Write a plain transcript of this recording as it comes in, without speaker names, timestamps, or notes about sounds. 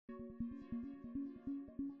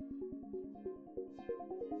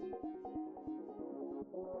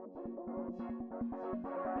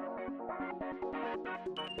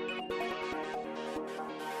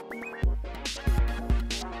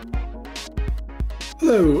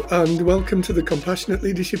Hello and welcome to the Compassionate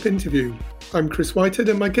Leadership Interview. I'm Chris Whitehead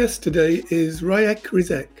and my guest today is Rayek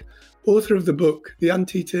Rizek, author of the book The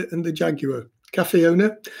Anteater and the Jaguar, cafe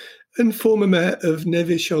owner and former mayor of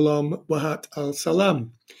Neve Shalom, Wahat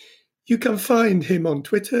al-Salam. You can find him on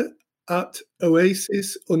Twitter at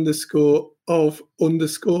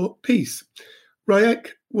oasis_of_peace. Rayek,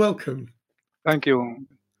 welcome. Thank you.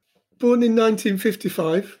 Born in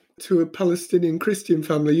 1955 to a Palestinian Christian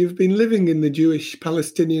family, you've been living in the Jewish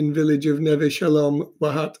Palestinian village of Neve Shalom,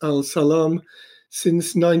 Wahat al-Salam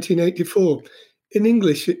since 1984. In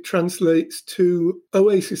English, it translates to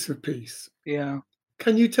Oasis of Peace. Yeah.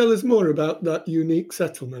 Can you tell us more about that unique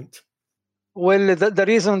settlement? Well, the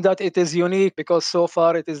reason that it is unique because so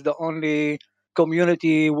far it is the only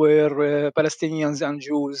community where Palestinians and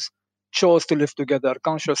Jews chose to live together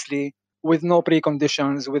consciously with no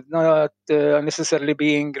preconditions, with not necessarily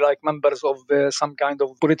being like members of some kind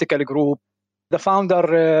of political group. The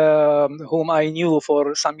founder, whom I knew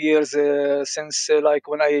for some years since like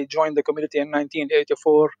when I joined the community in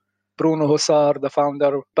 1984, Bruno Hussar, the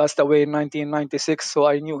founder, passed away in 1996, so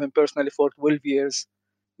I knew him personally for 12 years.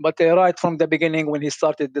 But right from the beginning, when he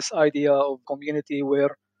started this idea of community,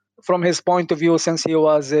 where from his point of view, since he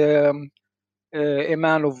was a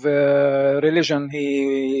man of religion,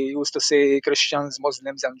 he used to say Christians,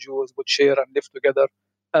 Muslims, and Jews would share and live together,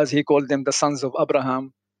 as he called them, the sons of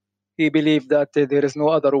Abraham. He believed that there is no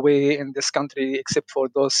other way in this country except for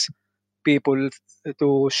those people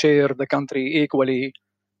to share the country equally.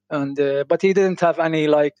 And but he didn't have any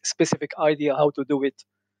like specific idea how to do it.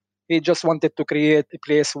 He just wanted to create a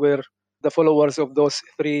place where the followers of those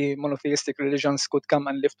three monotheistic religions could come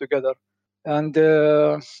and live together. And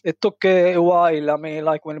it took a while. I mean,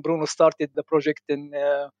 like when Bruno started the project in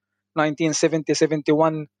 1970,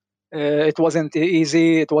 71, it wasn't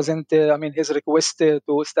easy. It wasn't, I mean, his request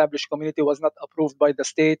to establish community was not approved by the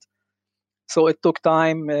state. So it took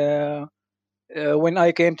time. When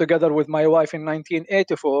I came together with my wife in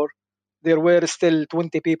 1984, there were still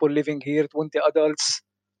 20 people living here, 20 adults.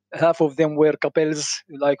 Half of them were couples,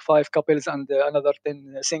 like 5 couples and another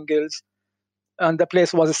 10 singles. And the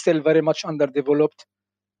place was still very much underdeveloped.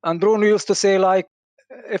 And Bruno used to say, like,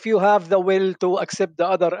 if you have the will to accept the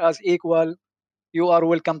other as equal, you are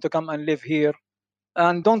welcome to come and live here.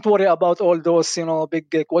 And don't worry about all those,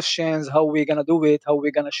 big questions, how we're going to do it, how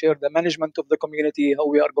we're going to share the management of the community, how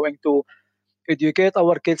we are going to educate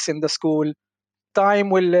our kids in the school. Time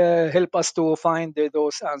will help us to find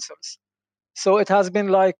those answers. So it has been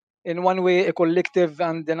like, in one way, a collective,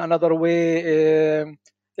 and in another way,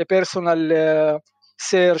 a personal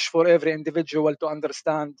search for every individual to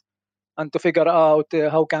understand and to figure out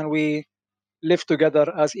how can we live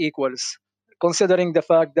together as equals, considering the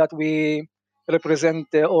fact that we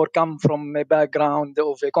represent or come from a background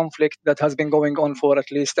of a conflict that has been going on for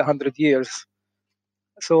at least 100 years.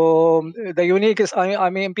 So the unique is, I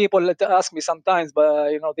mean, people ask me sometimes,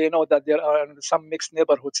 but they know that there are some mixed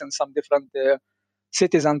neighborhoods in some different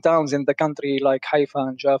cities and towns in the country, like Haifa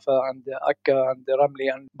and Jaffa and Akka and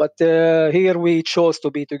Ramli. But here we chose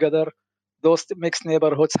to be together. Those mixed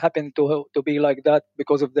neighborhoods happen to be like that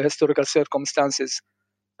because of the historical circumstances.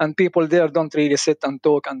 And people there don't really sit and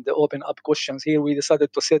talk and open up questions. Here we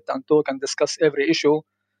decided to sit and talk and discuss every issue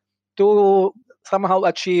to somehow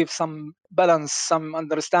achieve some balance, some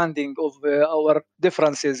understanding of our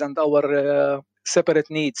differences and our separate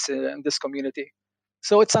needs in this community.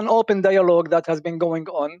 So it's an open dialogue that has been going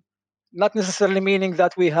on, not necessarily meaning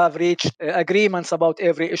that we have reached agreements about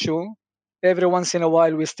every issue. Every once in a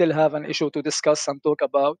while, we still have an issue to discuss and talk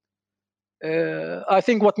about. I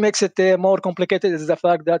think what makes it more complicated is the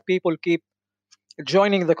fact that people keep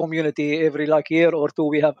joining the community every year or two.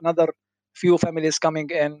 We have another few families coming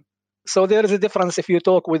in. So there is a difference if you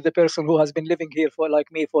talk with the person who has been living here for,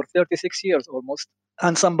 like me, for 36 years almost,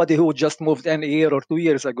 and somebody who just moved in a year or 2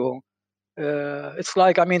 years ago. It's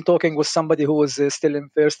like, I mean, talking with somebody who is still in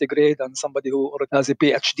first grade and somebody who already has a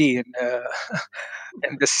PhD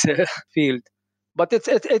in this field. But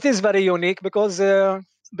it is very unique because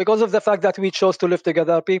of the fact that we chose to live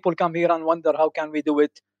together. People come here and wonder how can we do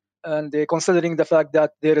it, and considering the fact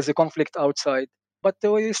that there is a conflict outside. But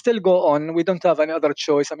we still go on. We don't have any other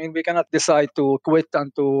choice. I mean, we cannot decide to quit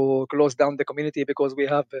and to close down the community because we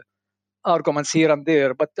have arguments here and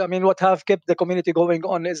there. But I mean, what have kept the community going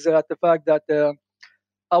on is the fact that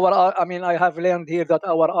I have learned here that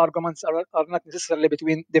our arguments are not necessarily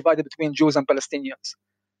divided between Jews and Palestinians.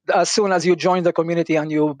 As soon as you join the community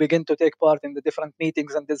and you begin to take part in the different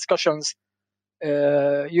meetings and discussions,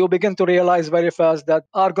 you begin to realize very fast that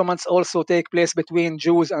arguments also take place between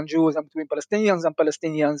Jews and Jews and between Palestinians and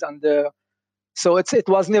Palestinians. And so it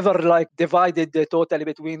was never like divided totally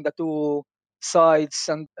between the two sides.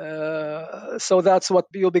 And so that's what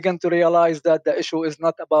you begin to realize, that the issue is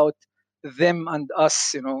not about them and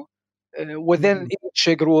us, within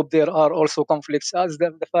each group there are also conflicts, as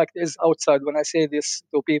the fact is outside. When I say this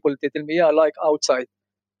to people, they tell me, yeah, like outside,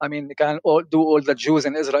 I mean, do all the Jews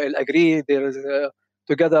in Israel agree there is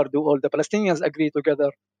together? Do all the Palestinians agree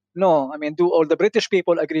together? No. I mean, do all the British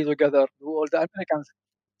people agree together? Do all the Americans?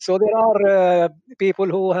 So there are people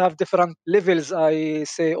who have different levels, I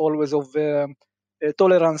say always, of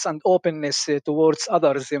tolerance and openness towards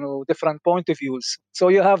others, different point of views. So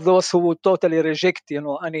you have those who totally reject,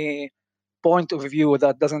 any point of view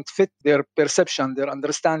that doesn't fit their perception, their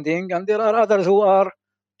understanding. And there are others who are,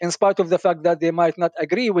 in spite of the fact that they might not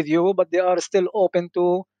agree with you, but they are still open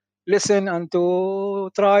to listen and to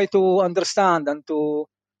try to understand and to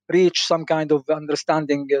reach some kind of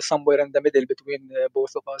understanding somewhere in the middle between both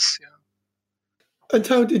of us. Yeah. And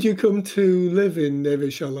how did you come to live in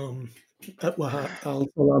Neve Shalom at Wahat Al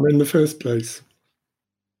Salam in the first place?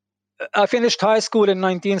 I finished high school in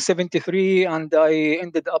 1973 and I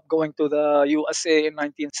ended up going to the USA in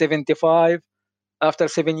 1975. After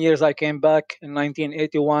 7 years, I came back in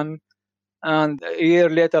 1981. And a year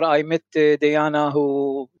later, I met Diana,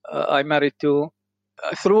 who I married to.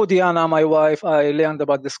 Through Diana, my wife, I learned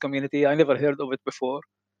about this community. I never heard of it before.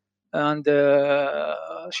 And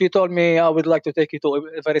she told me, I would like to take you to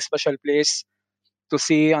a very special place to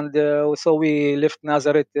see. And so we left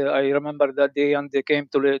Nazareth. I remember that day, and they came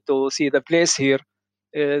to see the place here.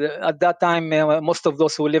 At that time, most of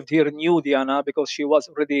those who lived here knew Diana because she was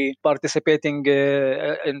already participating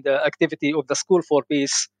in the activity of the School for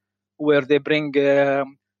Peace, where they bring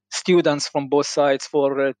students from both sides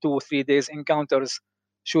for 2 or 3 days encounters.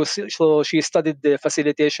 So she studied the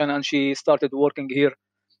facilitation and she started working here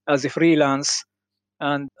as a freelance.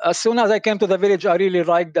 And as soon as I came to the village, I really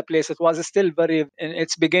liked the place. It was still very in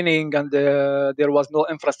its beginning, and there was no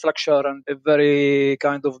infrastructure and a very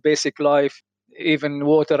kind of basic life. Even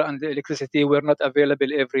water and electricity were not available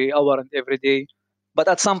every hour and every day. But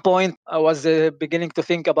at some point, I was beginning to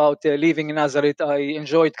think about leaving Nazareth. I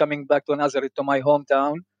enjoyed coming back to Nazareth, to my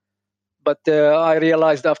hometown. But I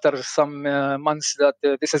realized after some months that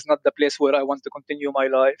this is not the place where I want to continue my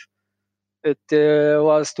life. It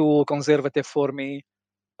was too conservative for me.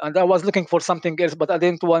 And I was looking for something else, but I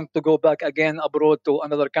didn't want to go back again abroad to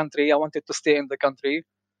another country. I wanted to stay in the country.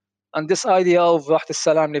 And this idea of Waht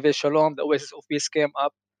al-Salam, Neve Shalom, the Oasis of Peace, came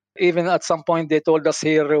up. Even at some point, they told us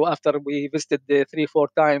here, after we visited 3 or 4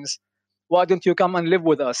 times, why don't you come and live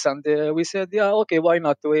with us? And we said, yeah, okay, why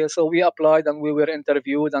not? So we applied and we were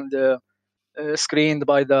interviewed and screened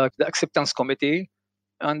by the acceptance committee.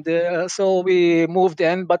 And so we moved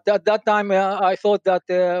in. But at that time, I thought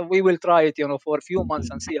that we will try it, for a few months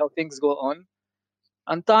and see how things go on.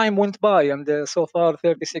 And time went by, and so far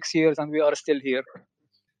 36 years, and we are still here.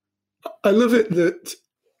 I love it that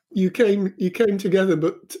you came together,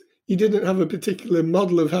 but you didn't have a particular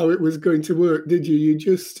model of how it was going to work, did you? You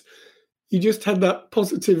just had that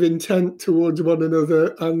positive intent towards one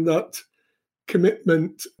another and that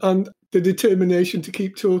commitment and the determination to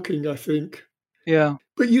keep talking, I think. Yeah.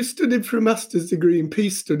 But you studied for a master's degree in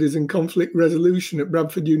peace studies and conflict resolution at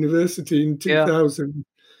Bradford University in 2000,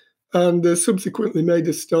 and subsequently made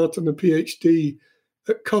a start on a PhD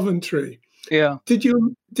at Coventry. Yeah. Did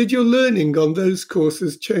your learning on those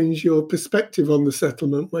courses change your perspective on the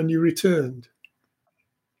settlement when you returned?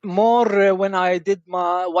 More when I did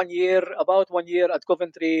about 1 year at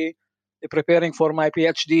Coventry, preparing for my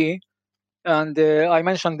PhD. And I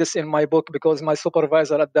mentioned this in my book because my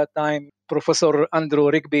supervisor at that time, Professor Andrew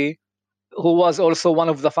Rigby, who was also one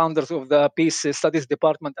of the founders of the Peace Studies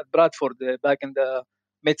Department at Bradford back in the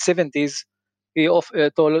mid-70s, he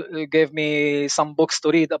gave me some books to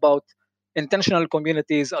read about intentional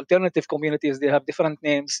communities, alternative communities. They have different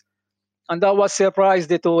names. And I was surprised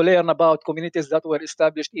to learn about communities that were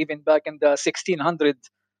established even back in the 1600s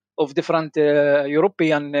of different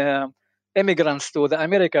European immigrants to the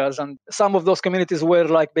Americas. And some of those communities were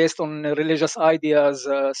like based on religious ideas.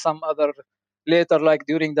 Some other later, like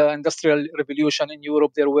during the Industrial Revolution in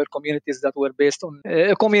Europe, there were communities that were based on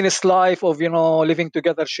a communist life of, living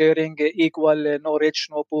together, sharing, equal, no rich,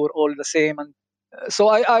 no poor, all the same. And so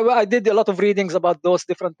I did a lot of readings about those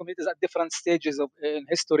different communities at different stages in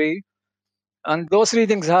history. And those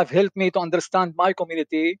readings have helped me to understand my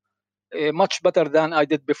community much better than I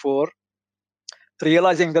did before,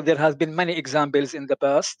 realizing that there has been many examples in the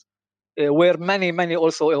past where many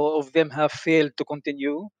also of them have failed to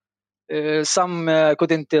continue. Some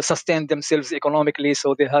couldn't sustain themselves economically,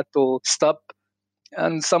 so they had to stop.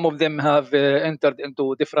 And some of them have entered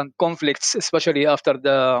into different conflicts, especially after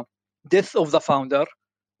the death of the founder,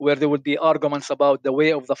 where there would be arguments about the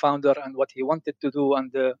way of the founder and what he wanted to do.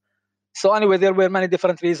 And so anyway, there were many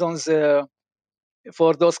different reasons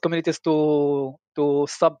for those communities to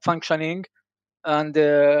stop functioning. And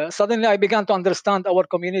suddenly I began to understand our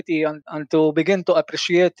community and to begin to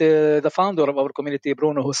appreciate the founder of our community,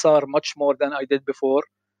 Bruno Hussar, much more than I did before.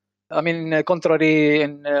 I mean, contrary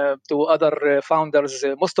to other founders,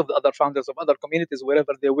 most of the other founders of other communities,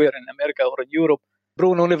 wherever they were in America or in Europe,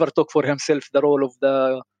 Bruno never took for himself the role of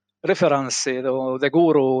the reference, the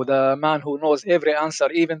guru, the man who knows every answer,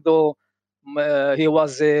 even though he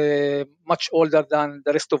was much older than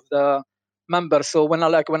the rest of the members. So when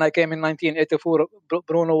I came in 1984,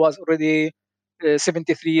 Bruno was already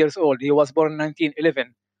 73 years old. He was born in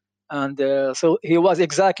 1911, and so he was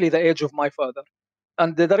exactly the age of my father.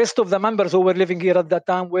 And the rest of the members who were living here at that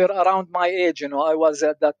time were around my age. I was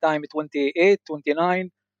at that time 28, 29,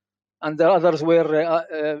 and the others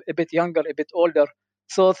were a bit younger, a bit older,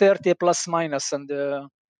 so 30 plus minus.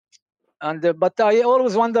 But I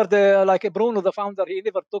always wondered, like Bruno, the founder, he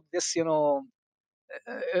never took this,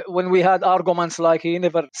 when we had arguments, like he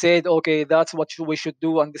never said, okay, that's what we should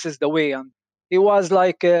do and this is the way. And he was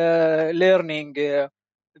like learning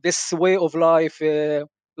this way of life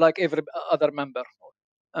like every other member.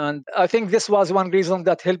 And I think this was one reason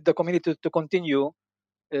that helped the community to continue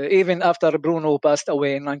even after Bruno passed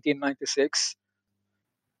away in 1996.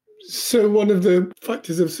 So one of the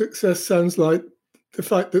factors of success sounds like the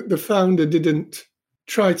fact that the founder didn't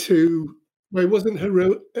try to, well, he wasn't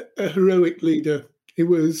a heroic leader. He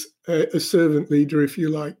was a servant leader, if you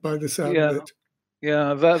like, by the sound of it.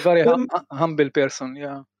 Yeah, very humble person,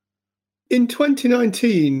 yeah. In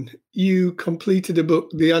 2019, you completed a book,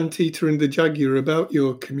 The Anteater and the Jaguar, about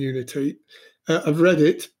your community. I've read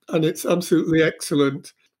it, and it's absolutely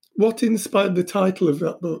excellent. What inspired the title of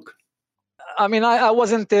that book? I mean, I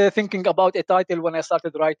wasn't thinking about a title when I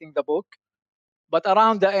started writing the book. But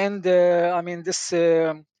around the end, I mean, this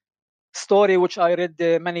story, which I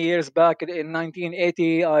read many years back in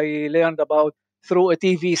 1980, I learned about through a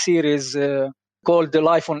TV series called The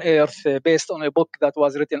Life on Earth, based on a book that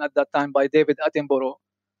was written at that time by David Attenborough,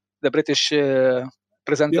 the British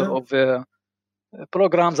presenter of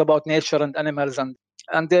programs about nature and animals.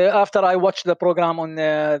 And after I watched the program on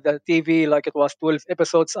the TV, like it was 12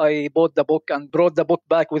 episodes, I bought the book and brought the book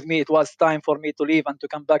back with me. It was time for me to leave and to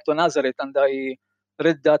come back to Nazareth. And I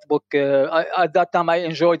read that book. At that time, I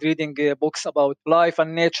enjoyed reading books about life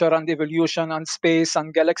and nature and evolution and space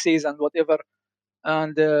and galaxies and whatever.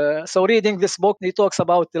 And so reading this book, he talks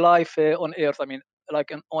about the life on Earth. I mean,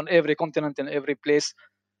 like on every continent and every place.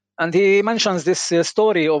 And he mentions this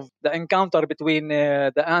story of the encounter between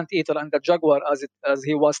the anteater and the jaguar, as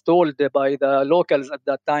he was told by the locals at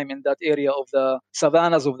that time in that area of the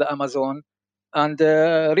savannas of the Amazon. And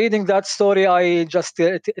reading that story, I just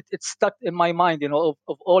it stuck in my mind. Of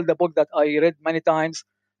all the book that I read many times,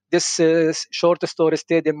 this short story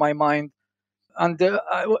stayed in my mind. And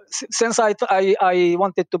since I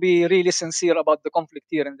wanted to be really sincere about the conflict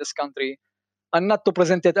here in this country, and not to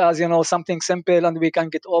present it as something simple and we can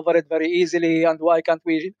get over it very easily, and why can't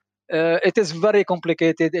we, it is very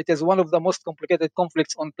complicated. It is one of the most complicated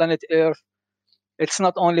conflicts on planet Earth. It's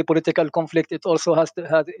not only political conflict, it also has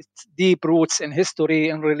its deep roots in history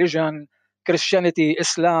and religion, Christianity,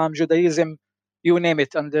 Islam, Judaism, you name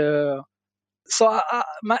it. And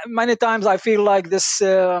many times I feel like this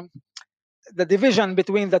the division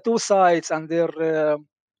between the two sides and their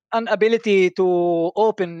inability to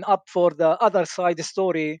open up for the other side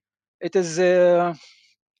story, it is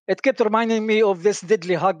it kept reminding me of this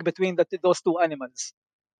deadly hug between those two animals.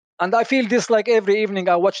 And I feel this like every evening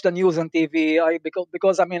I watch the news on TV.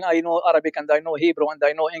 Because I mean, I know Arabic and I know Hebrew and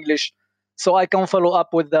I know English, so I can follow up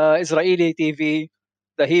with the Israeli TV,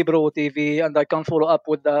 the Hebrew TV, and I can follow up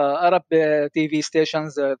with the Arab TV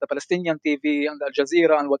stations, the Palestinian TV and Al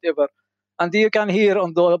Jazeera and whatever. And you can hear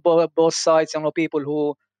on both sides, people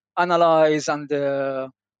who analyze and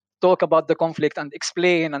talk about the conflict and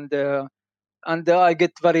explain. And I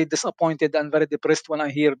get very disappointed and very depressed when I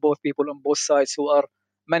hear both people on both sides, who are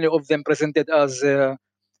many of them presented as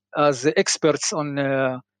experts on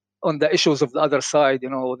the issues of the other side.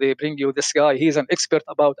 They bring you this guy; he's an expert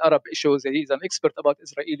about Arab issues. He's an expert about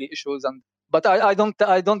Israeli issues. But I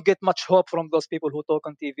don't get much hope from those people who talk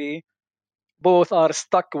on TV. Both are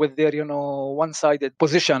stuck with their one-sided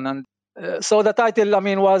position. And so the title, I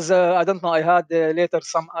mean, was I don't know. I had later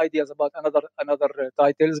some ideas about another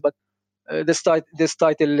titles, but this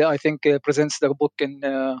title, I think, presents the book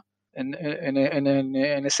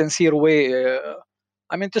in a sincere way.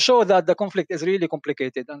 To show that the conflict is really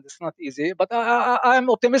complicated and it's not easy. But I'm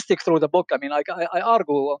optimistic through the book. I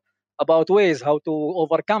argue about ways how to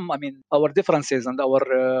overcome, our differences and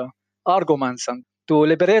our arguments, and to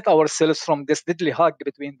liberate ourselves from this deadly hug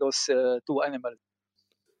between those two animals.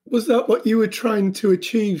 Was that what you were trying to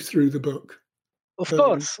achieve through the book? Of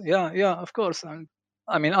course, yeah, of course. And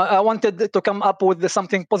I wanted to come up with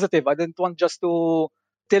something positive. I didn't want just to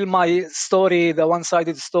tell my story, the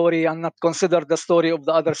one-sided story, and not consider the story of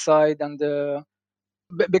the other side. And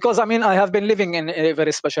because I have been living in a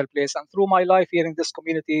very special place, and through my life here in this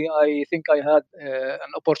community, I think I had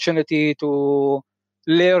an opportunity to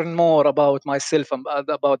learn more about myself and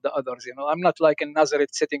about the others. I'm not like in Nazareth,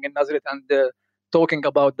 sitting in Nazareth and talking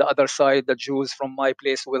about the other side, the Jews from my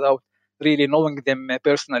place, without really knowing them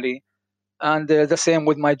personally. And the same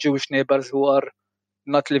with my Jewish neighbors who are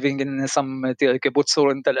not living in some kibbutz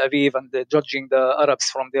or in Tel Aviv, and judging the Arabs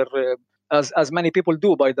from their, as many people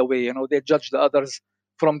do, by the way. They judge the others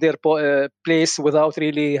from their place without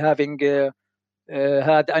really having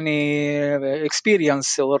had any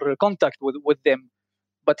experience or contact with them.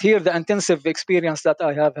 But here, the intensive experience that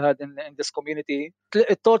I have had in this community,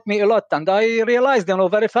 it taught me a lot. And I realized,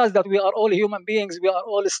 very fast, that we are all human beings. We are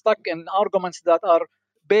all stuck in arguments that are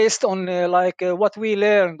based on what we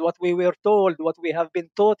learned, what we were told, what we have been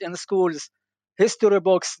taught in schools, history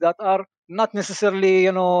books that are not necessarily,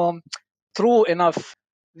 true enough.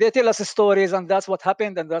 They tell us stories, and that's what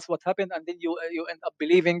happened, and that's what happened, and then you end up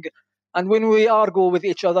believing. And when we argue with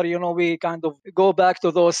each other, we kind of go back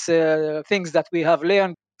to those things that we have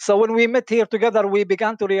learned. So when we met here together, we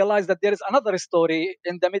began to realize that there is another story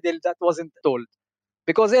in the middle that wasn't told,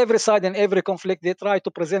 because every side in every conflict, they try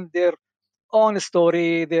to present their own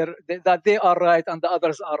story, that they are right and the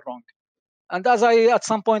others are wrong. And as at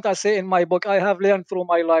some point I say in my book, I have learned through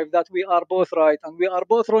my life that we are both right and we are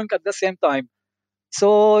both wrong at the same time.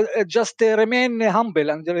 So just remain humble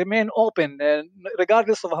and remain open,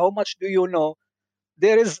 regardless of how much do you know.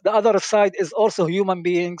 There is the other side is also human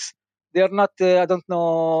beings. They are not, I don't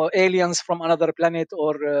know, aliens from another planet,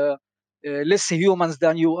 or less humans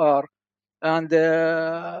than you are. And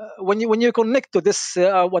when you connect to this,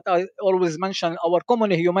 what I always mention, our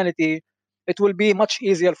common humanity, it will be much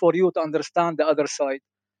easier for you to understand the other side.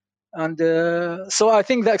 And so I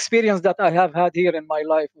think the experience that I have had here in my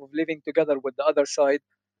life of living together with the other side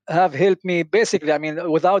have helped me. Basically,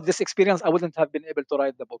 without this experience, I wouldn't have been able to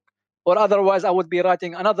write the book. Or otherwise, I would be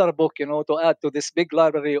writing another book, to add to this big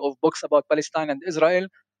library of books about Palestine and Israel.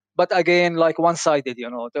 But again, like one-sided,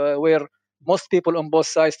 where most people on both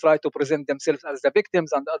sides try to present themselves as the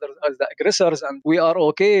victims and others as the aggressors, and we are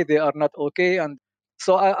okay, they are not okay. And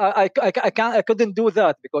so I couldn't do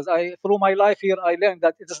that, because through my life here, I learned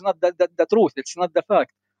that it is not the truth. It's not the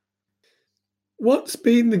fact. What's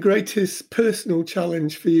been the greatest personal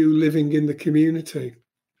challenge for you living in the community?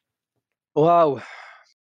 Wow.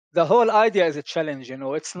 The whole idea is a challenge.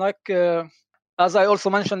 It's like, as I also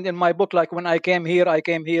mentioned in my book, like when I came here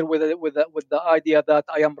with the idea that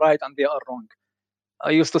I am right and they are wrong. I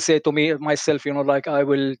used to say to myself, like, I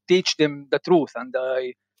will teach them the truth, and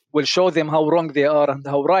I will show them how wrong they are and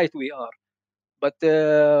how right we are. But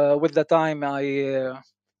with the time,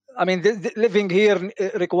 living here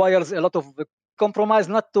requires a lot of compromise,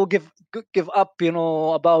 not to give up,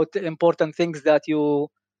 about important things that you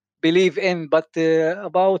believe in, but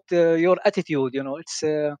about your attitude. It's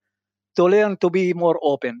to learn to be more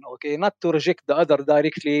open, okay, not to reject the other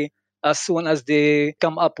directly as soon as they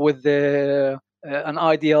come up with an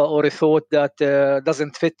idea or a thought that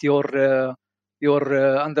doesn't fit your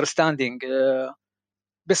understanding.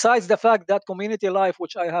 Besides the fact that community life,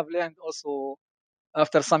 which I have learned also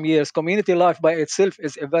after some years, community life by itself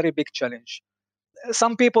is a very big challenge.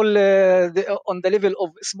 Some people, on the level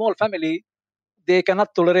of small family, they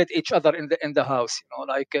cannot tolerate each other in the house,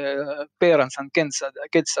 like parents and kids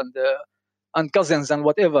and cousins and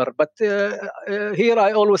whatever. But here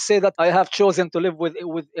I always say that I have chosen to live with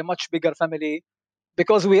a much bigger family,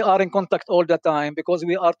 because we are in contact all the time, because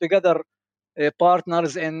we are together,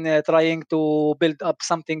 partners in trying to build up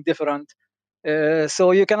something different.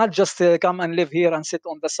 So you cannot just come and live here and sit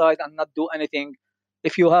on the side and not do anything.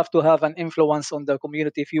 If you have to have an influence on the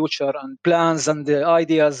community future and plans and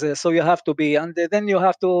ideas, so you have to be, and then you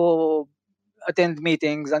have to attend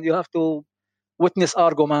meetings, and you have to witness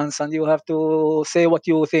arguments, and you have to say what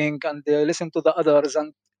you think, and listen to the others.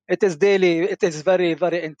 And it is daily, it is very,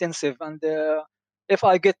 very intensive. And if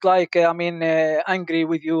I get like, angry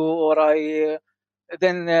with you, or I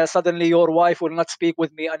then suddenly your wife will not speak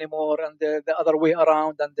with me anymore, and the other way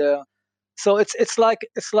around. And so it's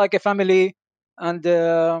like a family. And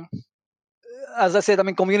as I said, I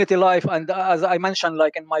mean, community life. And as I mentioned,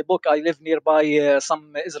 like in my book, I live nearby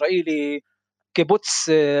some Israeli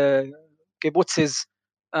kibbutzes.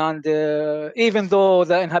 And even though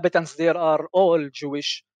the inhabitants there are all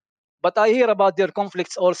Jewish, but I hear about their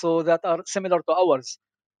conflicts also that are similar to ours.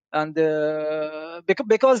 And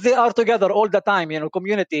because they are together all the time,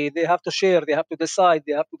 community, they have to share, they have to decide,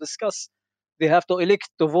 they have to discuss, they have to elect,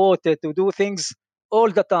 to vote, to do things all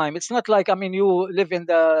the time. It's not like, I mean, you live in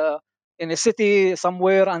a city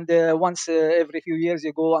somewhere, and once every few years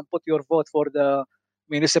you go and put your vote for the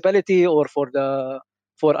municipality or for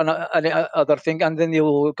any other thing, and then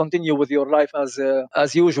you continue with your life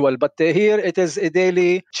as usual. But here it is a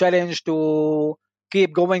daily challenge to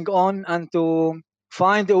keep going on and to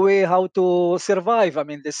find a way how to survive. I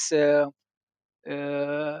mean, this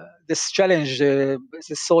challenge, this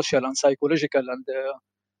is social and psychological, and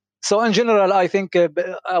so in general, I think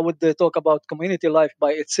I would talk about community life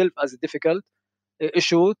by itself as a difficult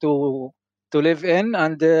issue to live in,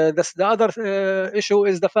 and the other issue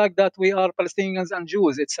is the fact that we are Palestinians and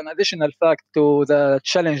Jews. It's an additional fact to the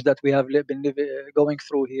challenge that we have been going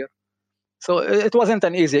through here. So it wasn't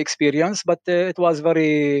an easy experience, but it was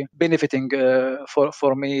very benefiting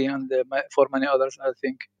for me and for many others, I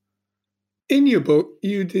think. In your book,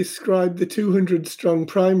 you describe the 200 strong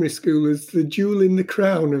primary school as the jewel in the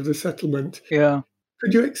crown of the settlement. Yeah.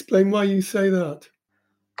 Could you explain why you say that?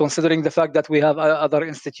 Considering the fact that we have other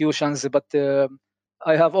institutions, but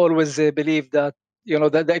I have always believed that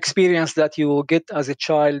the experience that you get as a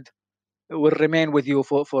child will remain with you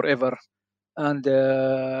forever. And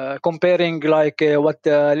comparing like what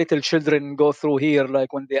little children go through here,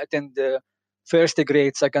 like when they attend first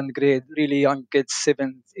grade, second grade, really young kids,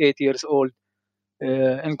 7, 8 years old,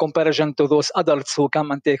 in comparison to those adults who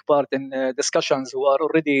come and take part in discussions, who are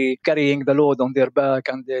already carrying the load on their back,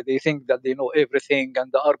 and they think that they know everything,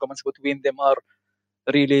 and the arguments between them are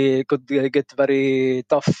really could get very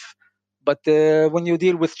tough. But when you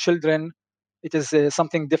deal with children, it is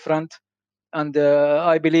something different. And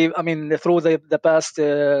I believe, I mean, through the past,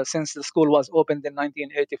 since the school was opened in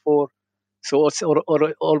 1984, so it's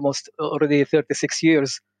almost already 36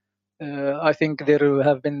 years. I think there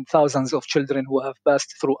have been thousands of children who have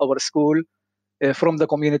passed through our school from the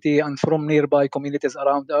community and from nearby communities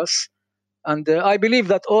around us. And I believe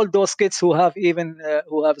that all those kids who have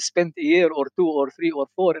who have spent a year or two or three or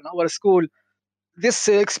four in our school, this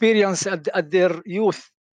experience at their youth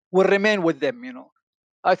will remain with them.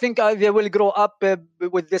 I think they will grow up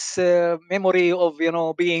with this memory of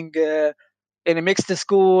being in a mixed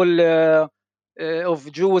school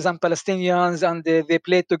of Jews and Palestinians, and they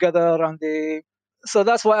played together, and so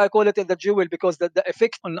that's why I call it the jewel, because the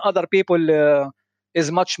effect on other people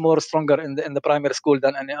is much more stronger in the primary school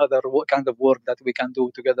than any other kind of work that we can do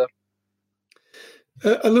together.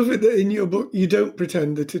 I love it that in your book you don't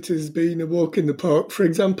pretend that it has been a walk in the park. For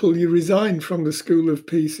example, you resigned from the School of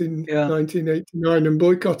Peace in 1989 and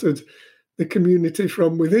boycotted the community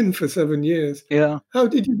from within for 7 years. Yeah. How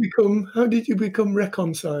did you become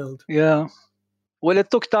reconciled? Yeah. Well, it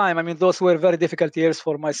took time. I mean, those were very difficult years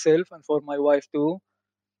for myself and for my wife too.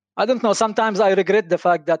 I don't know. Sometimes I regret the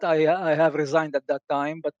fact that I have resigned at that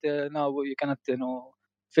time, but now you cannot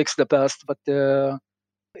fix the past. But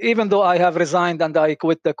even though I have resigned and I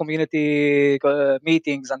quit the community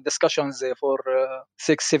meetings and discussions for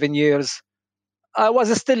 6, 7 years, I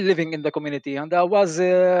was still living in the community, and I was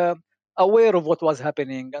aware of what was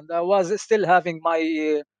happening, and I was still having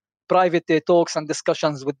my private talks and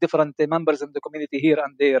discussions with different members in the community here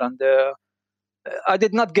and there. And I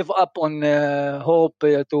did not give up on hope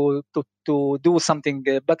to do something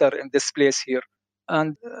better in this place here.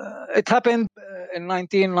 And it happened in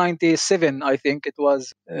 1997, I think it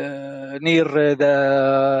was, near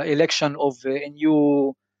the election of a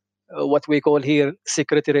new, what we call here,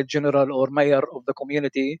 Secretary General or Mayor of the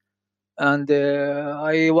community. And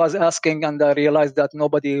I was asking, and I realized that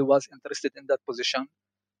nobody was interested in that position.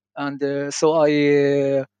 And so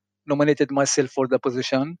I nominated myself for the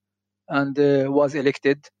position and was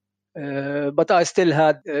elected. But I still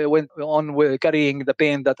went on carrying the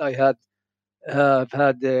pain that I have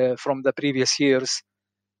had from the previous years.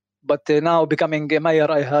 But now becoming a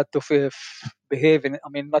mayor, I had to behave. I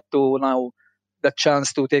mean, not to now the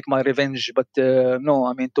chance to take my revenge, but no,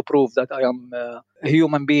 I mean to prove that I am a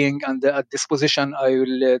human being, and at this position, I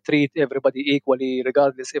will treat everybody equally,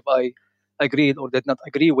 regardless if I agreed or did not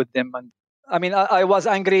agree with them. And I mean, I was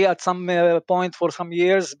angry at some point for some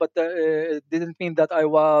years, but it didn't mean that I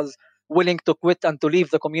was willing to quit and to leave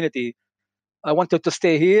the community. I wanted to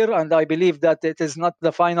stay here, and I believe that it is not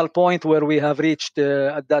the final point where we have reached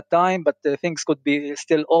at that time, but things could be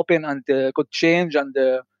still open and could change, and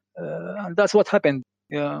that's what happened.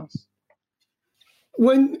 Yeah.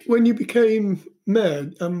 When you became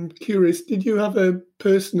mayor, I'm curious, did you have a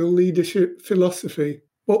personal leadership philosophy?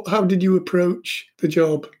 How did you approach the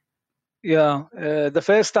job? Yeah, the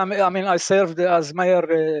first time, I mean, I served as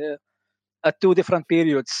mayor at two different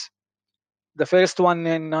periods. The first one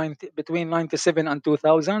between 97 and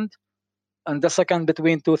 2000, and the second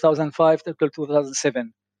between 2005 till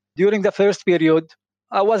 2007. During the first period,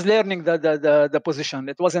 I was learning the position.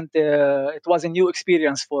 It was a new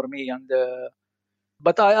experience for me, and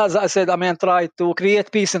but as I said, I mean, try to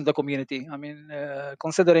create peace in the community. I mean,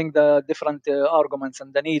 considering the different arguments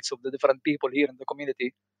and the needs of the different people here in the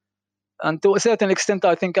community, and to a certain extent,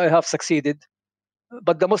 I think I have succeeded.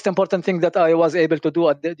 But the most important thing that I was able to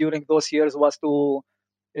do during those years was to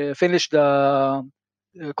finish the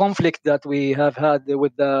conflict that we have had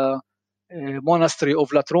with the monastery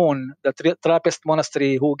of Latron, the Trappist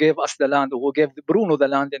monastery, who gave us the land, who gave Bruno the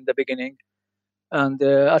land in the beginning. And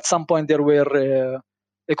at some point, there were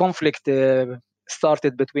a conflict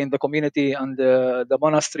started between the community and the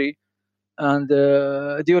monastery. And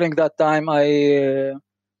during that time,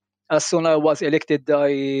 as soon as I was elected,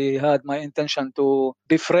 I had my intention to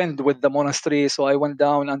befriend with the monastery. So I went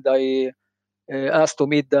down and I asked to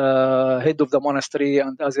meet the head of the monastery.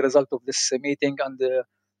 And as a result of this meeting and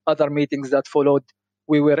other meetings that followed,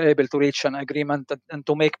 we were able to reach an agreement and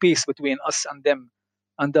to make peace between us and them.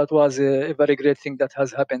 And that was a very great thing that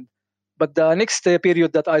has happened. But the next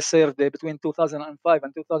period that I served between 2005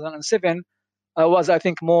 and 2007, I was, I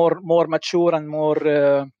think, more mature and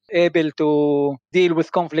more able to deal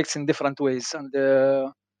with conflicts in different ways. And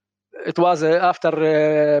it was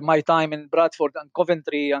after my time in Bradford and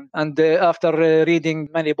Coventry, and after reading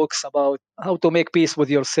many books about how to make peace with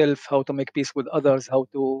yourself, how to make peace with others, how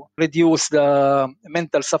to reduce the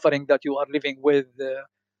mental suffering that you are living with.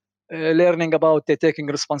 Learning about taking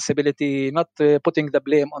responsibility, not putting the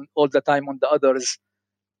blame on all the time on the others.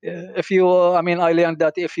 If you, I mean, I learned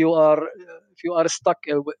that if you are stuck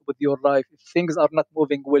with your life, if things are not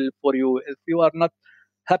moving well for you, if you are not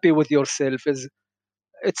happy with yourself, is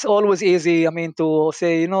it's always easy. I mean, to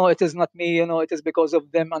say, it is not me. It is because of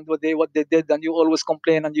them and what they did, and you always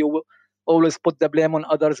complain and you always put the blame on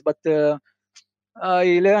others. But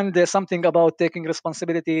I learned something about taking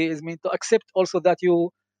responsibility is mean to accept also that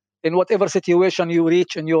you, in whatever situation you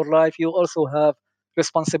reach in your life, you also have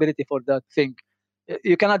responsibility for that thing.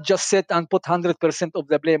 You cannot just sit and put 100% of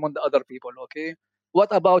the blame on the other people. Okay, what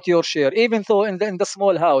about your share? Even though in the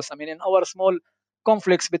small house, I mean, in our small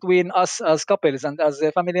conflicts between us as couples and as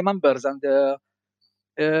family members, and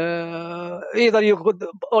either you could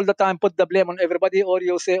all the time put the blame on everybody, or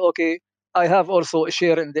you say, okay, I have also a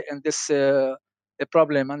share in this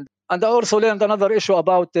problem. And I also learned another issue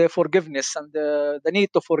about forgiveness and the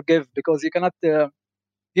need to forgive, because you cannot.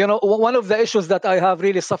 One of the issues that I have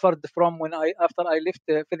really suffered from when after I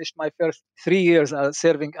finished my first 3 years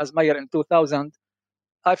serving as mayor in 2000.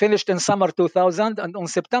 I finished in summer 2000, and on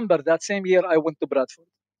September that same year I went to Bradford,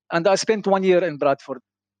 and I spent 1 year in Bradford.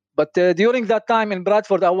 But during that time in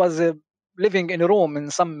Bradford, I was living in a room in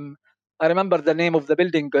some. I remember the name of the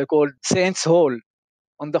building called Saints Hall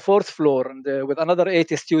on the fourth floor, and with another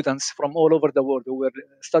 80 students from all over the world who were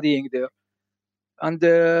studying there. And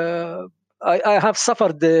I have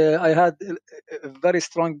suffered. I had a very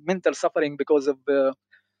strong mental suffering because of.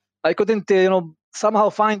 I couldn't, somehow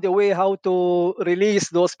find a way how to release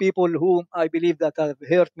those people who I believe that have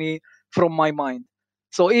hurt me from my mind.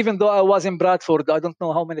 So even though I was in Bradford, I don't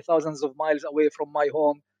know how many thousands of miles away from my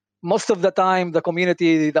home. Most of the time, the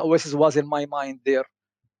community, the Oasis was in my mind there.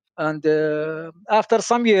 And after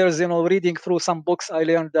some years, reading through some books, I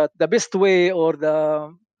learned that the best way or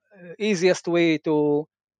the easiest way to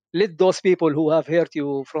let those people who have hurt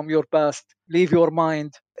you from your past leave your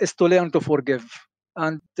mind is to learn to forgive.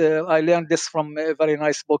 And I learned this from a very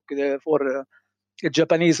nice book for a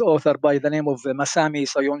Japanese author by the name of Masami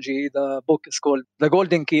Sayonji. The book is called The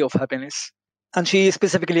Golden Key of Happiness. And she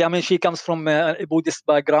specifically, I mean, she comes from a Buddhist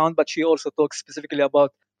background, but she also talks specifically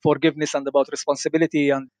about forgiveness and about responsibility.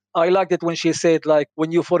 And I liked it when she said, like,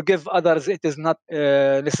 when you forgive others, it is not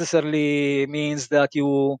necessarily means that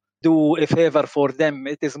you do a favor for them.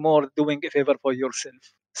 It is more doing a favor for yourself.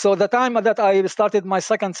 So the time that I started my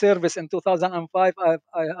second service in 2005, I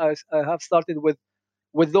have started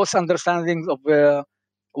with those understandings of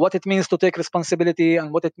what it means to take responsibility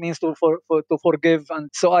and what it means to forgive. And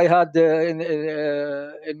so I had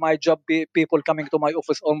in my job people coming to my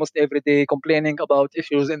office almost every day complaining about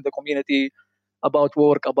issues in the community, about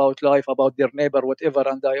work, about life, about their neighbor, whatever.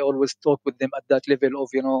 And I always talk with them at that level of,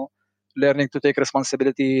 learning to take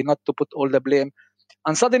responsibility, not to put all the blame.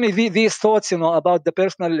 And suddenly these thoughts, about the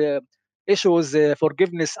personal issues,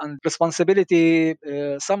 forgiveness and responsibility,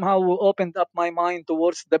 somehow opened up my mind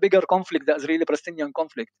towards the bigger conflict, the Israeli-Palestinian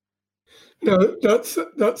conflict. No,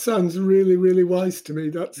 that sounds really, really wise to me.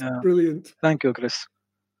 That's Yeah. brilliant. Thank you, Chris.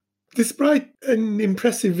 Despite an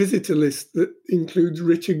impressive visitor list that includes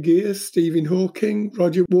Richard Gere, Stephen Hawking,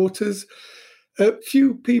 Roger Waters,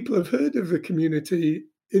 few people have heard of the community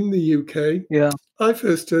in the UK. Yeah. I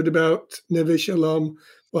first heard about Neve Shalom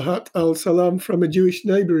Wahat Al Salam from a Jewish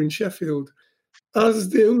neighbour in Sheffield.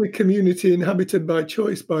 As the only community inhabited by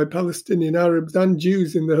choice by Palestinian Arabs and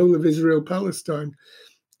Jews in the whole of Israel-Palestine,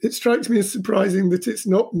 it strikes me as surprising that it's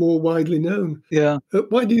not more widely known. Yeah.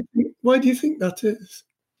 Why do you think that is?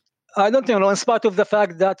 I don't know, in spite of the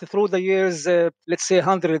fact that through the years, let's say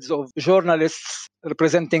hundreds of journalists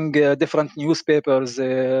representing different newspapers,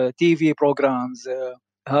 TV programs,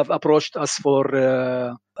 have approached us for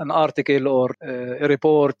an article or a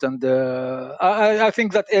report. And I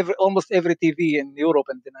think that almost every TV in Europe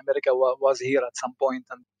and in America was here at some point.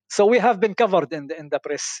 And so we have been covered in the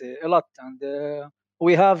press a lot. And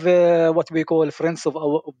we have what we call friends of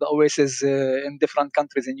the Oasis in different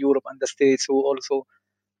countries in Europe and the States who also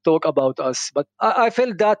talk about us. But I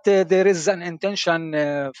felt that there is an intention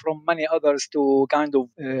from many others to kind of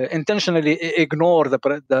intentionally ignore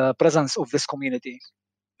the presence of this community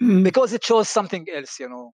because it shows something else.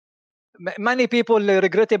 Many people,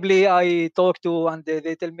 regrettably, I talk to and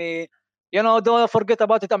they tell me, don't forget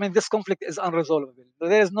about it. I mean, this conflict is unresolvable.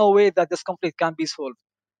 There is no way that this conflict can be solved.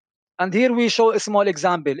 And here we show a small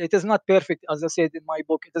example. It is not perfect, as I said in my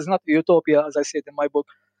book. It is not utopia, as I said in my book.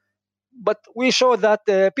 But we show that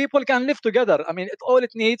people can live together. I mean, all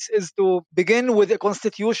it needs is to begin with a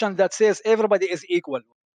constitution that says everybody is equal.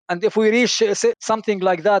 And if we reach something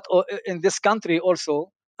like that in this country also,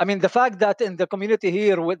 I mean, the fact that in the community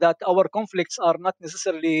here that our conflicts are not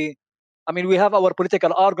necessarily, I mean, we have our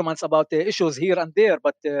political arguments about the issues here and there,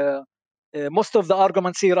 but most of the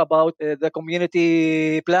arguments here about the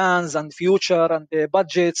community plans and future and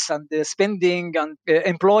budgets and spending and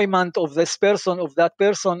employment of this person, of that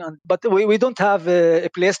person. But we don't have a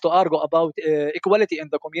place to argue about equality in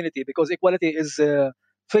the community because equality is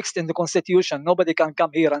fixed in the constitution. Nobody can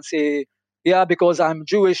come here and say, yeah, because I'm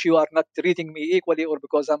Jewish, you are not treating me equally, or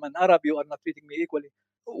because I'm an Arab, you are not treating me equally.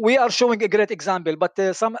 We are showing a great example, but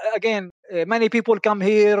many people come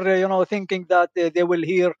here, thinking that they will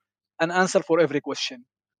hear an answer for every question.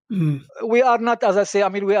 We are not, as I say, I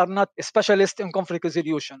mean, we are not specialists in conflict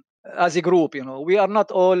resolution as a group. We are not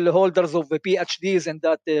all holders of PhDs in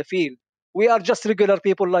that field. We are just regular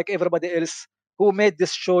people like everybody else who made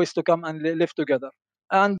this choice to come and live together.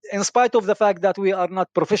 And in spite of the fact that we are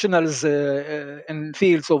not professionals in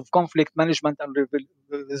fields of conflict management and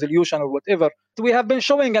resolution or whatever, we have been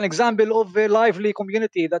showing an example of a lively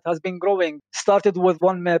community that has been growing. Started with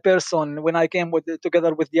one person. When I came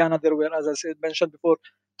together with Diana, there were, as I said, mentioned before,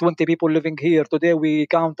 20 people living here. Today we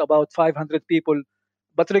count about 500 people.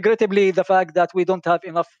 But regrettably, the fact that we don't have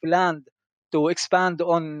enough land to expand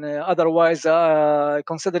on, otherwise,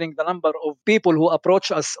 considering the number of people who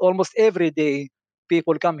approach us almost every day,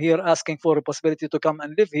 people come here asking for a possibility to come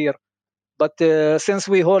and live here. But since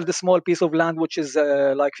we hold a small piece of land, which is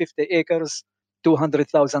like 50 acres,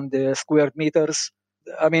 200,000 square meters,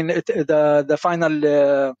 I mean, the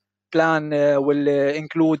final plan will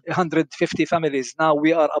include 150 families. Now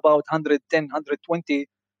we are about 110, 120.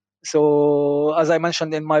 So, as I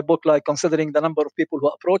mentioned in my book, like considering the number of people who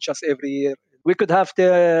approach us every year, we could have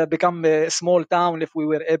to become a small town if we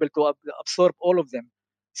were able to absorb all of them.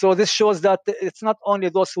 So this shows that it's not only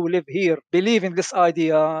those who live here believe in this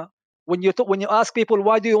idea. When you ask people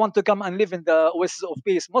why do you want to come and live in the Oasis of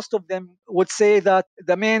Peace, most of them would say that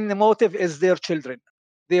the main motive is their children.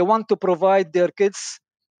 They want to provide their kids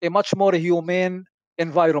a much more humane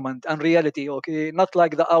environment and reality. Okay, not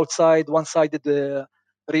like the outside one-sided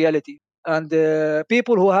reality. And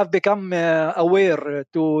people who have become aware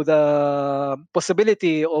to the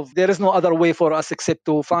possibility of there is no other way for us except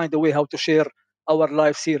to find a way how to share our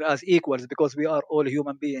lives here as equals because we are all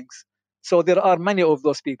human beings. So there are many of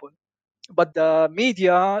those people. But the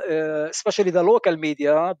media, especially the local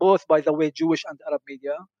media, both by the way Jewish and Arab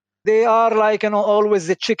media, they are like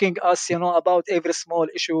always checking us about every small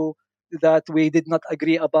issue that we did not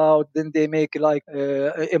agree about. Then they make like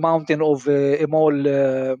a mountain of a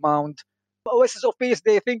mole mound. Oasis of Peace,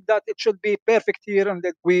 they think that it should be perfect here and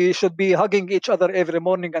that we should be hugging each other every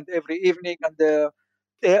morning and every evening. And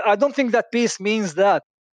I don't think that peace means that.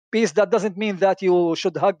 peace, that doesn't mean that you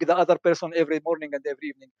should hug the other person every morning and every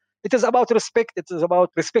evening. It is about respect. It is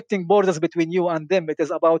about respecting borders between you and them. It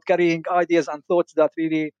is about carrying ideas and thoughts that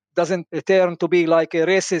really doesn't turn to be like a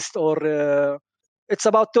racist or it's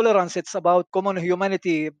about tolerance. It's about common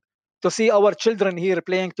humanity. To see our children here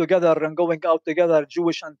playing together and going out together,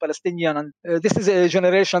 Jewish and Palestinian, and this is a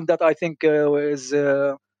generation that I think is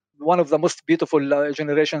one of the most beautiful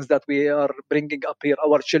generations that we are bringing up here,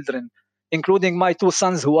 our children, including my two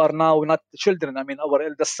sons who are now not children. I mean, our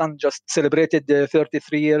eldest son just celebrated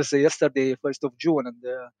 33 years yesterday, 1st of June, and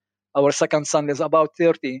our second son is about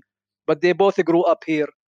 30. But they both grew up here.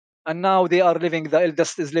 And now they are living, the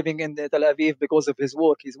eldest is living in Tel Aviv because of his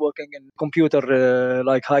work. He's working in computer,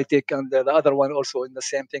 like high tech, and the other one also in the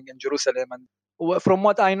same thing in Jerusalem. And from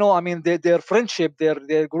what I know, I mean, their friendship,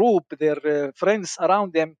 their group, their friends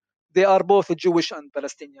around them, they are both Jewish and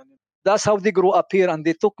Palestinian. That's how they grew up here, and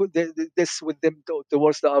they took this with them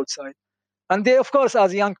towards the outside. And they, of course,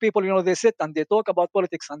 as young people, they sit and they talk about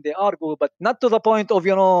politics and they argue, but not to the point of,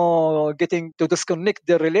 getting to disconnect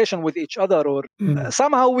their relation with each other. Or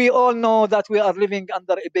somehow we all know that we are living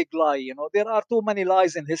under a big lie. There are too many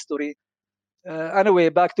lies in history. Anyway,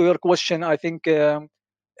 back to your question, I think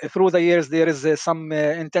through the years there is some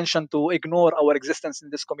intention to ignore our existence in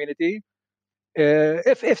this community.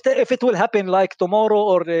 If it will happen like tomorrow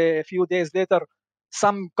or a few days later,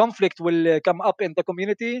 some conflict will come up in the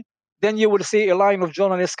community, then you will see a line of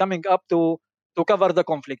journalists coming up to cover the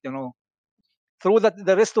conflict. Through that,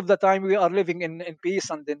 the rest of the time we are living in peace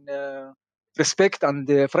and in respect and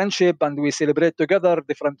friendship, and we celebrate together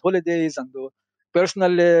different holidays and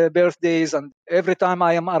personal birthdays. And every time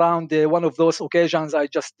I am around one of those occasions, I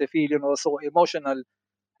just feel so emotional,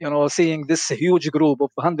 seeing this huge group of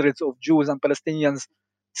hundreds of Jews and Palestinians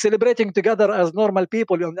celebrating together as normal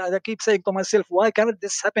people. And I keep saying to myself, why can't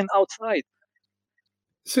this happen outside?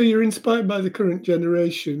 So you're inspired by the current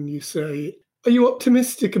generation, you say. Are you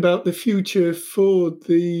optimistic about the future for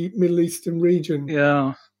the Middle Eastern region?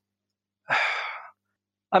 Yeah.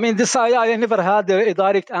 I mean, I never had a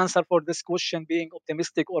direct answer for this question, being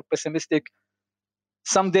optimistic or pessimistic.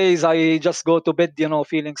 Some days I just go to bed,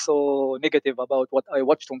 feeling so negative about what I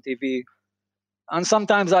watched on TV. And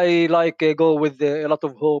sometimes I go with a lot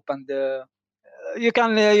of hope, and you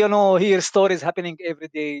can hear stories happening every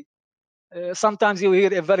day. Sometimes you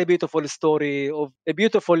hear a very beautiful story of a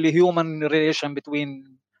beautiful human relation between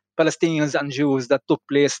Palestinians and Jews that took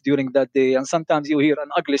place during that day, and sometimes you hear an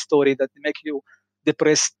ugly story that makes you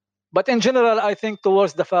depressed. But in general, I think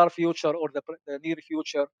towards the far future or the near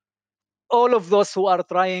future, all of those who are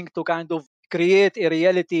trying to kind of create a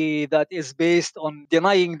reality that is based on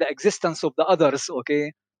denying the existence of the others,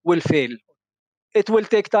 okay, will fail. It will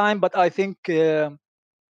take time, but I think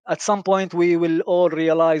at some point we will all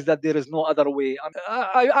realize that there is no other way.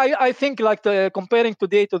 I think like comparing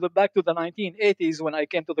today to the back to the 1980s when I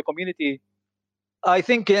came to the community, I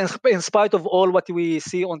think in spite of all what we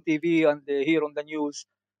see on TV and hear on the news,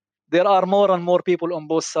 there are more and more people on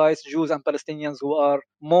both sides, Jews and Palestinians, who are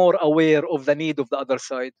more aware of the need of the other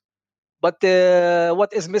side. But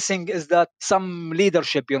what is missing is that some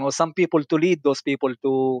leadership, some people to lead those people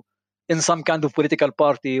to in some kind of political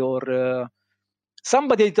party, or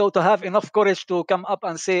somebody to have enough courage to come up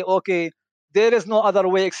and say, okay, there is no other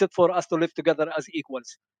way except for us to live together as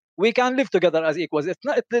equals. We can live together as equals. It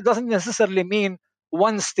doesn't necessarily mean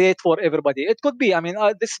one state for everybody. It could be. I mean,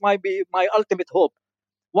 this might be my ultimate hope.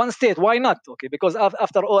 One state, why not? Okay, because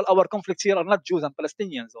after all, our conflicts here are not Jews and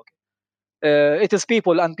Palestinians. Okay, it is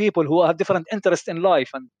people and people who have different interests in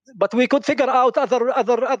life, and but we could figure out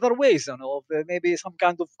other ways, of maybe some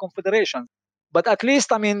kind of confederation. But at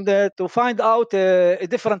least, I mean, to find out a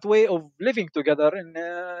different way of living together in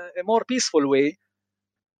a more peaceful way.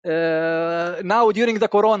 Now, during the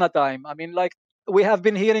Corona time, I mean, like we have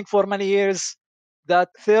been hearing for many years that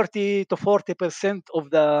 30 to 40% of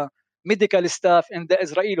the medical staff in the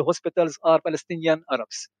Israeli hospitals are Palestinian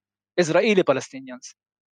Arabs, Israeli Palestinians.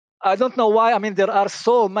 I don't know why. I mean, there are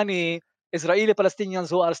so many Israeli Palestinians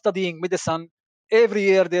who are studying medicine. Every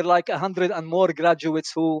year, there are like 100 and more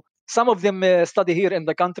graduates who, some of them study here in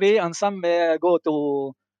the country, and some go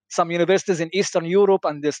to some universities in Eastern Europe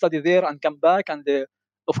and they study there and come back. And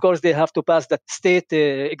of course, they have to pass that state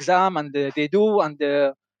exam, and they do. And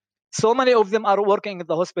so many of them are working in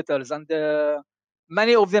the hospitals, and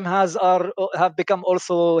many of them have become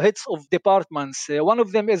also heads of departments. One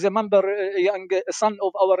of them is a member, a young son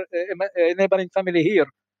of our neighboring family here,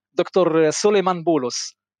 Dr. Suleiman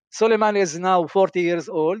Boulos. Suleiman is now 40 years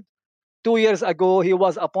old. 2 years ago, he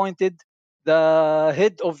was appointed the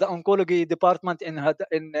head of the oncology department in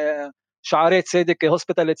Sha'aret Tzedek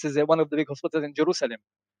Hospital. It is one of the big hospitals in Jerusalem.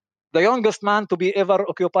 the youngest man to be ever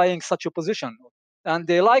occupying such a position. And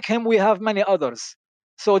like him, we have many others.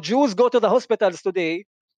 So Jews go to the hospitals today,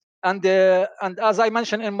 and as I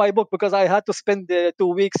mentioned in my book, because I had to spend 2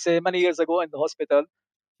 weeks many years ago in the hospital,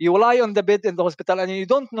 you lie on the bed in the hospital and you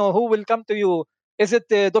don't know who will come to you. Is it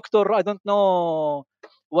doctor, I don't know,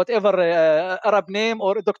 whatever Arab name,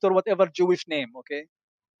 or doctor whatever Jewish name, okay?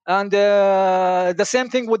 And the same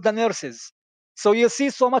thing with the nurses. So you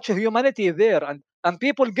see so much humanity there, and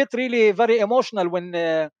people get really very emotional when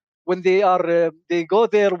they go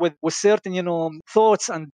there with certain thoughts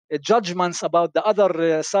and judgments about the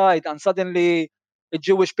other side, and suddenly a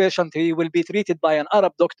Jewish patient, he will be treated by an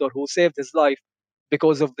Arab doctor who saved his life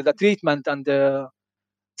because of the treatment. And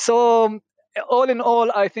so all in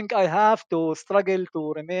all, I think I have to struggle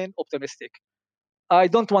to remain optimistic. I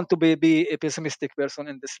don't want to be a pessimistic person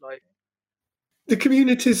in this life. The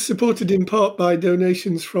community is supported in part by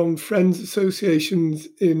donations from friends associations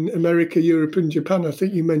in America, Europe, and Japan. I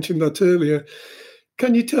think you mentioned that earlier.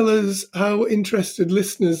 Can you tell us how interested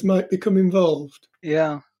listeners might become involved?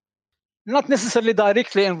 Yeah, not necessarily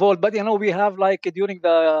directly involved, but we have, like, during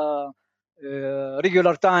the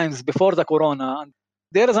regular times before the corona, and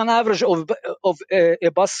there is an average of a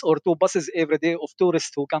bus or two buses every day of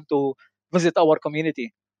tourists who come to visit our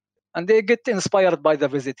community, and they get inspired by the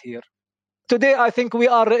visit here. Today, I think we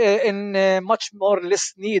are in much more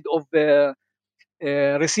less need of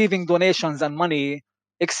receiving donations and money,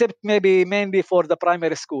 except maybe mainly for the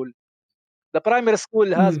primary school. The primary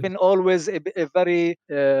school has been always a very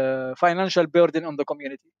financial burden on the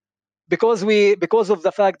community, because of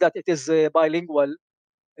the fact that it is bilingual.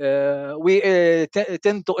 We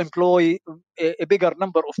tend to employ a bigger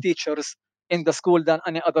number of teachers in the school than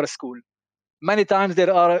any other school. Many times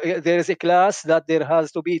there is a class that there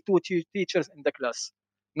has to be two teachers in the class,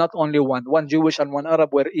 not only one Jewish and one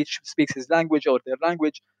Arab, where each speaks his language or their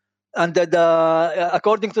language. And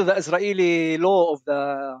according to the Israeli law of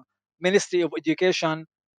the Ministry of Education,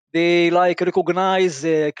 they like recognize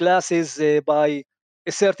classes by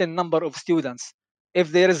a certain number of students.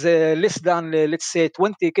 If there is less than let's say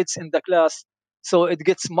 20 kids in the class, so it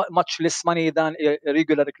gets much less money than a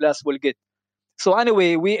regular class will get. So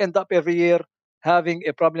anyway, we end up every year having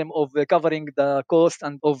a problem of covering the cost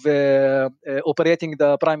and of operating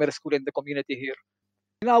the primary school in the community here.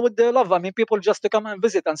 I would love, people just to come and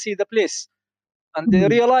visit and see the place, and they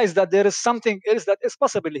realize that there is something else that is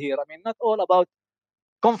possible here. Not all about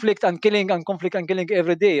conflict and killing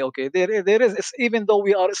every day. Okay, there is, even though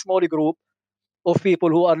we are a small group of people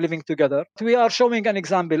who are living together, we are showing an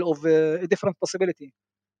example of a different possibility,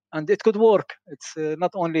 and it could work. It's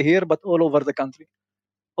not only here but all over the country.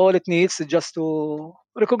 All it needs is just to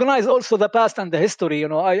recognize also the past and the history.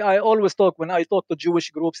 I always talk, when I talk to Jewish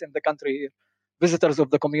groups in the country, visitors of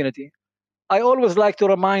the community, I always like to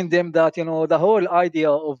remind them that the whole idea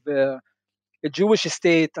of a Jewish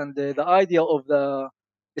state and the idea of the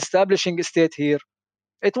establishing a state here,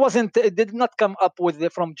 it did not come up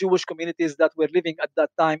from Jewish communities that were living at that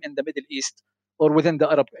time in the Middle East or within the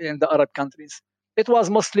Arab countries. It was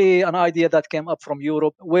mostly an idea that came up from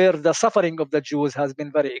Europe, where the suffering of the Jews has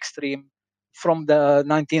been very extreme from the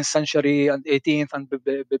 19th century and 18th and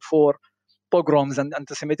before, pogroms and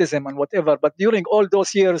anti-Semitism and whatever. But during all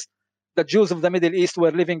those years, the Jews of the Middle East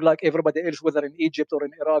were living like everybody else, whether in Egypt or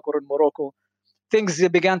in Iraq or in Morocco. Things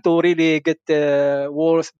began to really get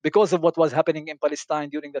worse because of what was happening in Palestine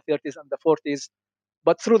during the 30s and the 40s.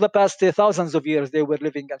 But through the past thousands of years, they were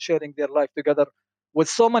living and sharing their life together with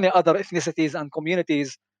so many other ethnicities and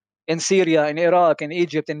communities in Syria, in Iraq, in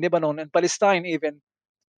Egypt, in Lebanon, in Palestine even.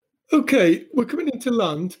 Okay, we're coming into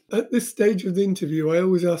land. At this stage of the interview, I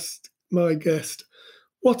always ask my guest,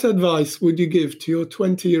 what advice would you give to your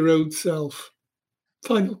 20-year-old self?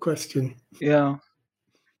 Final question. Yeah.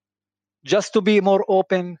 Just to be more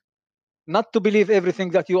open, not to believe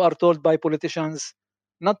everything that you are told by politicians,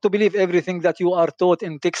 not to believe everything that you are taught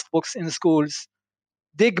in textbooks in schools.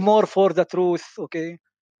 Dig more for the truth, okay?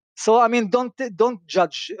 So don't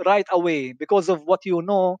judge right away because of what you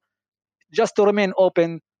know. Just to remain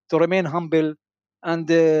open, to remain humble, and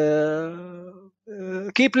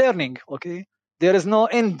keep learning. Okay, there is no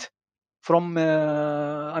end from.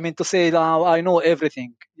 To say now I know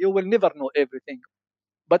everything. You will never know everything.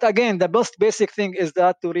 But again, the most basic thing is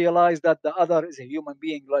that to realize that the other is a human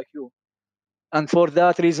being like you, and for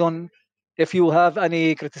that reason, if you have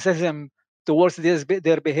any criticism towards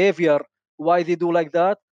their behavior, why they do like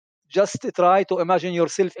that, just try to imagine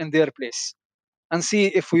yourself in their place and see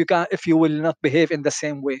if you will not behave in the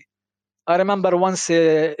same way. I remember once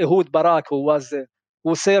Ehud Barak,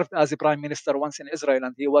 who served as a prime minister once in Israel,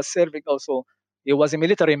 and he was serving also. He was a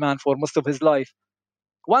military man for most of his life.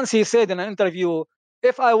 Once he said in an interview,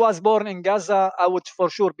 if I was born in Gaza, I would for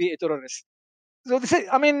sure be a terrorist. So this is,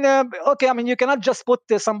 you cannot just put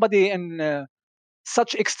somebody in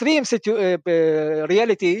such extreme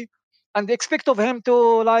reality and expect of him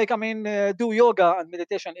to do yoga and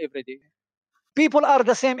meditation every day. People are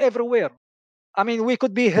the same everywhere. We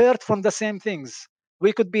could be hurt from the same things.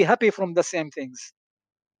 We could be happy from the same things.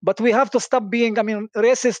 But we have to stop being,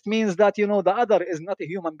 racist means that, the other is not a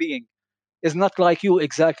human being, is not like you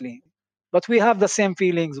exactly. But we have the same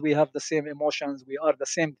feelings, we have the same emotions, we are the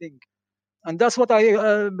same thing. And that's what I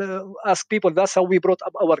ask people. That's how we brought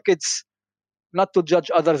up our kids, not to judge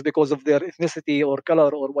others because of their ethnicity or color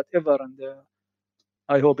or whatever. And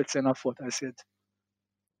I hope it's enough what I said.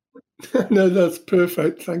 No, that's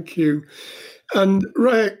perfect. Thank you. And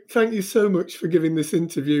Rayek, thank you so much for giving this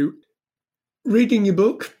interview. Reading your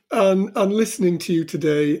book and listening to you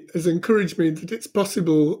today has encouraged me that it's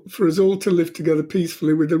possible for us all to live together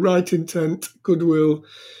peacefully with the right intent, goodwill,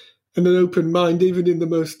 and an open mind, even in the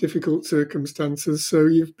most difficult circumstances. So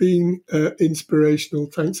you've been inspirational.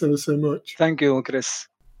 Thanks ever so much. Thank you, Chris.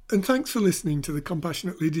 And thanks for listening to the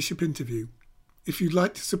Compassionate Leadership Interview. If you'd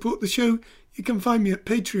like to support the show, you can find me at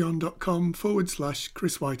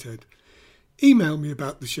patreon.com/Chris Whitehead. Email me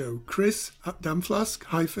about the show,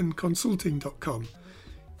 chris@damflask-consulting.com.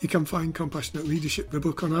 You can find Compassionate Leadership, the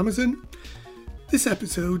book, on Amazon. This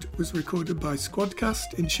episode was recorded by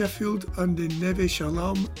Squadcast in Sheffield and in Neve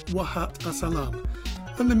Shalom, Wahat Asalam.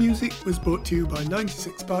 And the music was brought to you by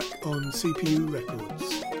 96 Back on CPU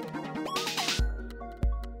Records.